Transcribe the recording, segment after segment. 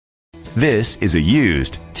This is a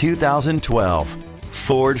used 2012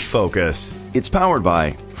 Ford Focus. It's powered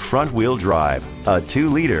by front-wheel drive, a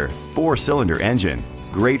 2-liter, 4-cylinder engine.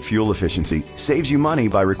 Great fuel efficiency saves you money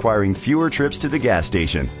by requiring fewer trips to the gas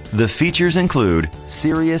station. The features include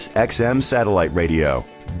Sirius XM satellite radio,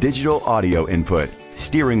 digital audio input,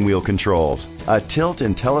 steering wheel controls, a tilt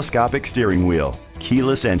and telescopic steering wheel,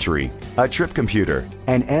 keyless entry, a trip computer,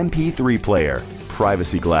 an MP3 player,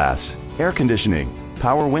 privacy glass, air conditioning,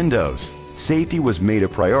 power windows. Safety was made a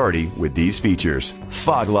priority with these features: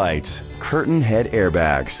 fog lights, curtain head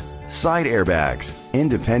airbags, side airbags,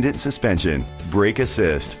 independent suspension, brake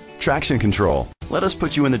assist, traction control. Let us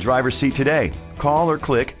put you in the driver's seat today. Call or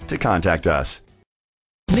click to contact us.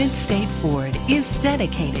 Mid-State Ford is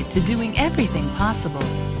dedicated to doing everything possible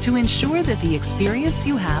to ensure that the experience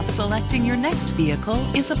you have selecting your next vehicle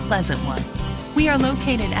is a pleasant one. We are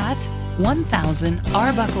located at 1000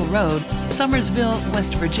 Arbuckle Road, Summersville,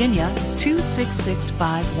 West Virginia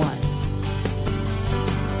 26651.